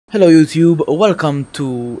Hello YouTube, welcome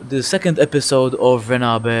to the second episode of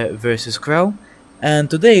Renabe versus Craou, and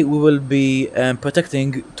today we will be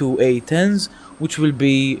protecting two A-10s which will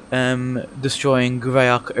be destroying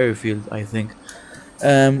Ryak airfield, I think.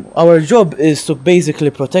 Our job is to basically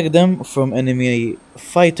protect them from enemy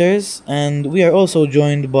fighters, and we are also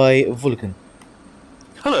joined by Vulcan.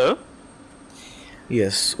 Hello.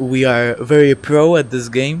 Yes, we are very pro at this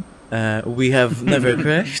game. We have never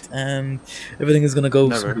crashed, and everything is gonna go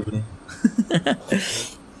smoothly.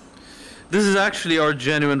 This is actually our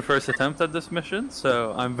genuine first attempt at this mission,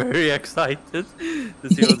 so I'm very excited to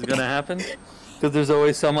see what's gonna happen. Because there's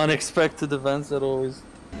always some unexpected events that always...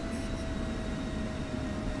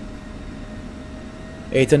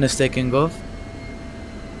 A-10 is taking off.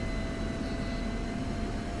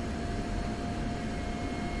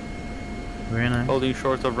 Very nice. Holding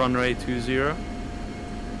short of runway 20.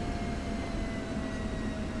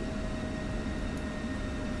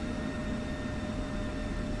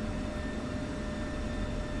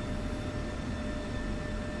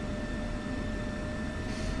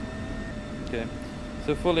 Okay,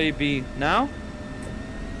 so full AB now.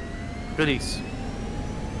 Release.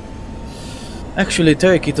 Actually,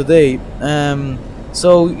 Turkey today.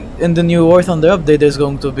 So in the new War Thunder update, there's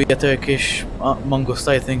going to be a Turkish Mongoose,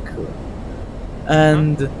 I think.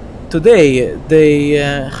 And today they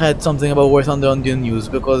had something about War Thunder on the news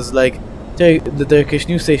because, like, the Turkish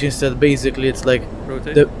news station said basically it's like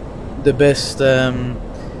the best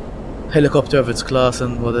helicopter of its class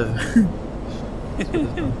and whatever.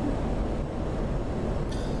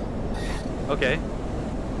 Okay.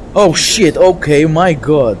 Oh shit! Okay, my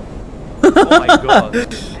god. Oh my god.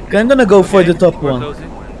 I'm gonna go for the top one. Closing.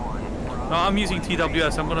 No, I'm using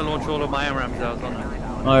TWS. I'm gonna launch all of my AMRAAMs out on it.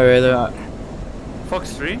 Alright,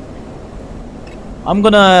 Fox 3. I'm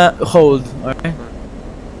gonna hold, alright?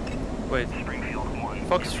 Wait.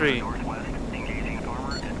 Fox 3.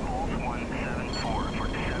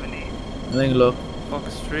 Laying low.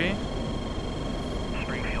 Fox 3.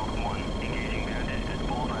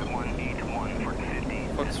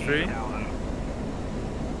 Fox 3.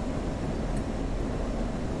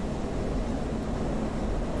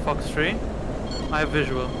 Fox 3. I have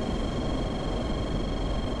visual.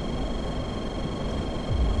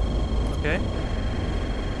 Okay.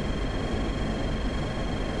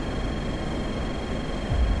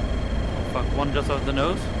 Oh fuck, one just off the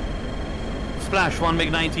nose. Splash, 1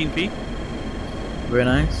 MiG-19P. Very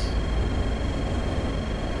nice.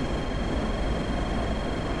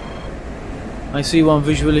 I see one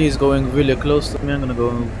visually, he's going really close to me. I'm gonna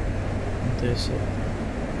go intercept.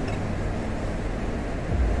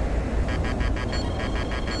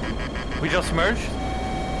 We just merged.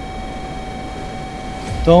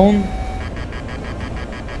 Tone.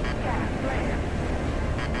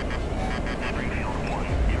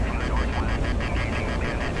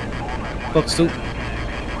 Fox 2.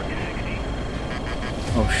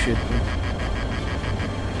 Oh shit.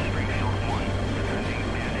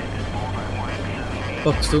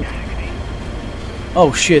 Fox 2.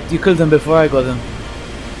 Oh shit, you killed him before I got him.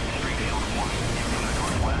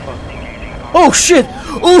 Oh shit!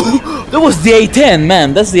 Oh! That was the A-10,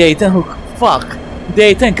 man! That's the A-10 who... Fuck! The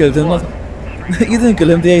A-10 killed him, not... You didn't kill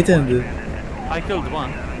him, the A-10 did. I killed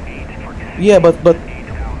one. Yeah, but...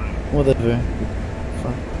 Whatever.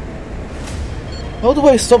 Fuck. How do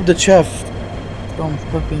I stop the chaff? Don't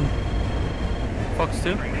fucking... Fox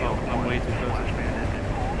 2? Oh, I'm way too close.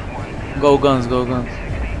 Go guns, go guns.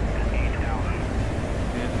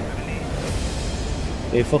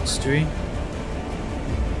 Okay, Fox 3.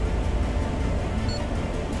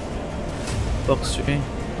 Fox 3.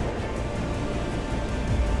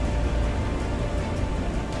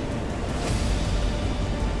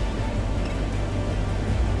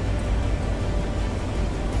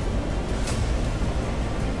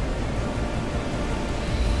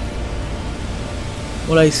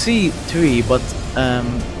 Well, I see 3, but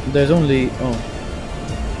there's only... Oh.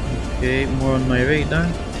 Okay, more on my radar.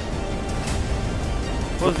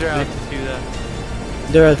 What's your altitude at?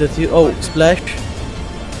 Their altitude... Oh, splash.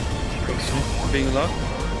 Being locked?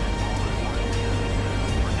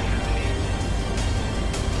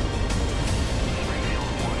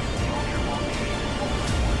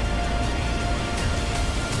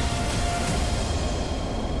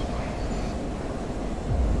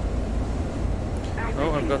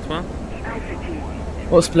 Oh, I've got one.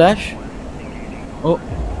 Oh, splash. Oh.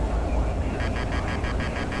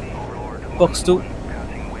 Fox 2.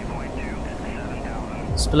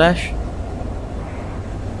 Splash.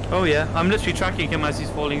 Oh yeah, I'm literally tracking him as he's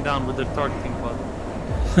falling down with the targeting pod.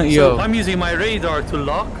 Yo. So I'm using my radar to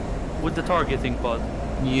lock with the targeting pod.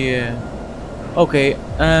 Yeah. Okay,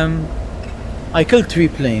 I killed 3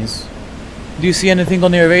 planes. Do you see anything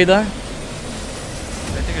on your radar? I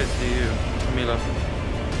think I see you. Let me look.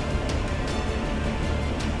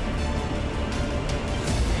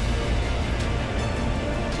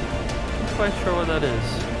 Not quite sure what that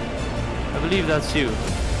is. I believe that's you.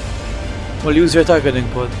 Well, use your targeting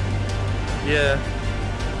pod. Yeah.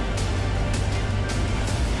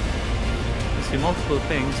 I see multiple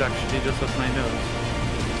things actually just off my nose.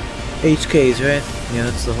 HKs, right? Yeah,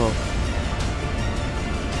 that's the Hawk.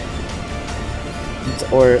 It's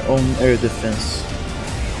our own air defense.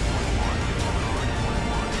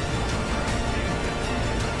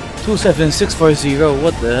 27640,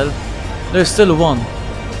 what the hell? There's still one.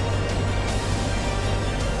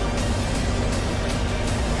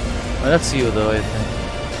 Well, that's you though, I think.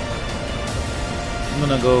 I'm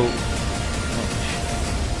gonna go...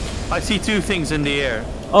 I see 2 things in the air.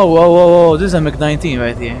 Oh, whoa, whoa, whoa, this is a MiG-19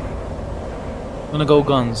 right here. I'm gonna go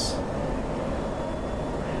guns.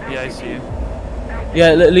 Yeah, I see you.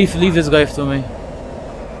 Yeah, leave this guy to me.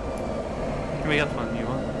 Can we get one, you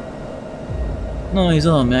want? No, he's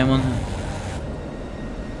on me, I'm on him.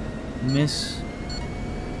 Miss.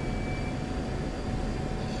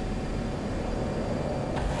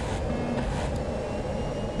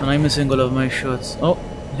 And I'm missing all of my shots. Oh,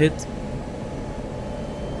 hit.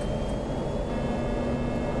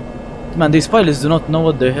 Man, these pilots do not know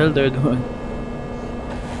what the hell they're doing.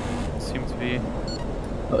 Seem to be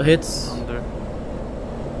Oh, hits. under.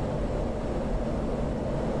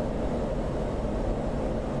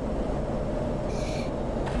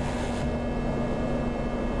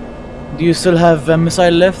 Do you still have a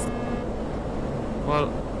missile left? Well,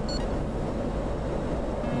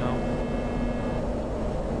 no.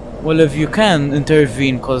 Well, if you can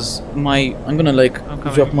intervene, cause I'm gonna like I'm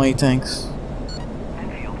coming. drop my tanks.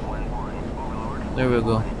 There we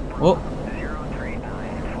go. Oh.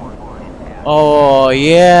 Oh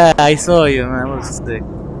yeah, I saw you, man. That was sick.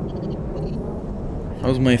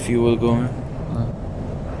 How's my fuel going?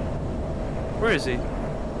 Where is he?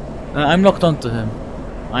 I'm locked onto him.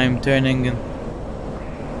 I'm turning in.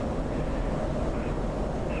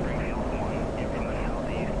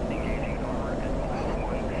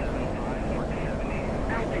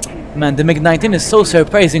 Man, the MiG-19 is so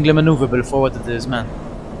surprisingly maneuverable for what it is, man.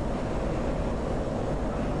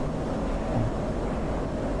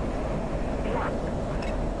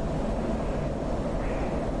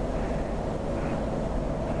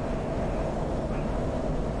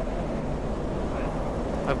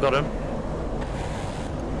 I've got him.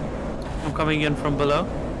 I'm coming in from below.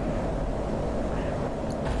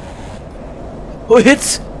 Who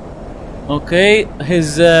hits? Okay,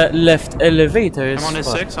 his left elevator is I'm on his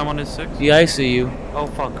fucked. 6, I'm on his 6. Yeah, I see you. Oh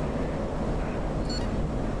fuck.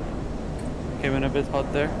 Came in a bit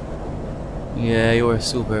hot there. Yeah, you were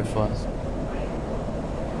super fast.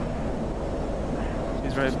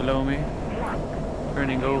 He's right below me.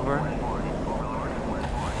 Turning over.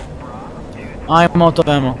 I'm out of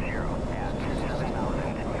ammo.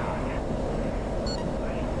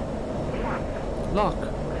 Lock.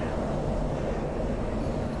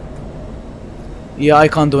 Yeah, I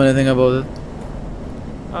can't do anything about it.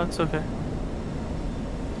 Oh, it's okay.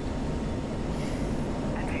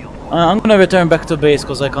 I'm gonna return back to base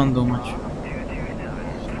because I can't do much.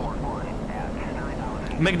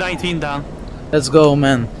 MiG-19 down. Let's go,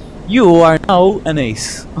 man. You are now an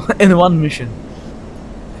ace in one mission.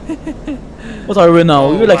 What are we now?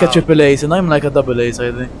 Oh, You're like a wow. triple ace and I'm like a double ace,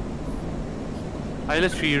 I think. I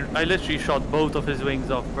literally shot both of his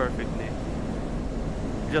wings off perfectly.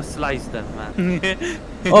 Just sliced them, man.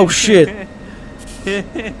 Oh shit.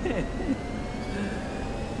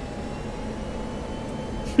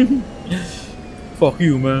 Fuck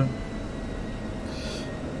you, man.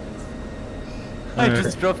 I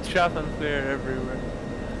just dropped chaff and flare everywhere.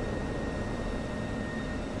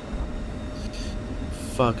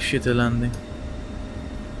 Fuck, shitty landing.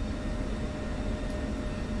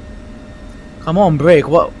 Come on, brake,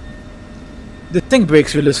 what? The thing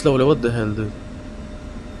brakes really slowly, what the hell, dude?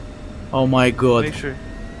 Oh my god. Make sure.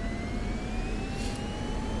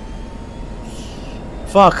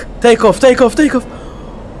 Fuck, take off, take off, take off!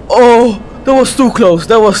 Oh, that was too close,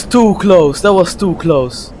 that was too close, that was too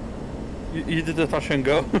close. You did the touch and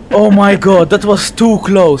go. Oh my god, that was too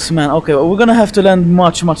close, man. Okay, well, we're gonna have to land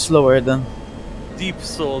much, much slower then. Deep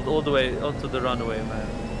sold all the way onto the runway, man.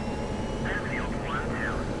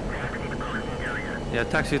 Yeah,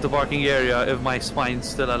 taxi to parking area if my spine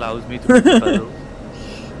still allows me to move the pedals.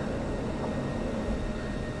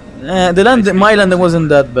 The landing, my landing wasn't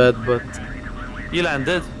that bad, but You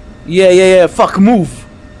landed. yeah, fuck, move.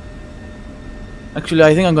 Actually,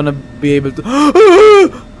 I think I'm gonna be able to.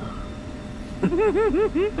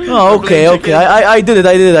 Oh, okay, okay. I did it.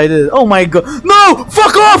 I did it. I did it. Oh my god! No!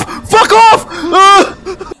 Fuck off! Fuck off!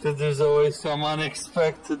 Because there's always some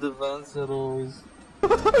unexpected events that always.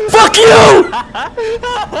 Fuck you!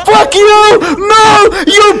 Fuck you! No!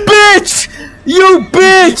 You bitch! You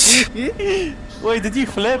bitch! Wait, did you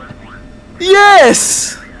flip?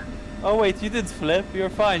 Yes! Oh wait, you did flip. You're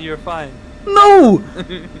fine. You're fine. No!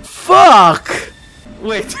 Fuck!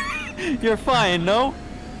 Wait, you're fine. No.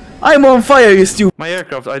 I'm on fire, you stupid. My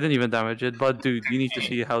aircraft, I didn't even damage it, but dude, you need to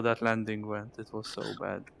see how that landing went. It was so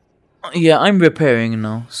bad. Yeah, I'm repairing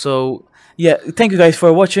now. So yeah, thank you guys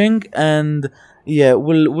for watching, and yeah,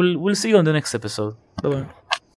 we'll see you on the next episode. Bye bye.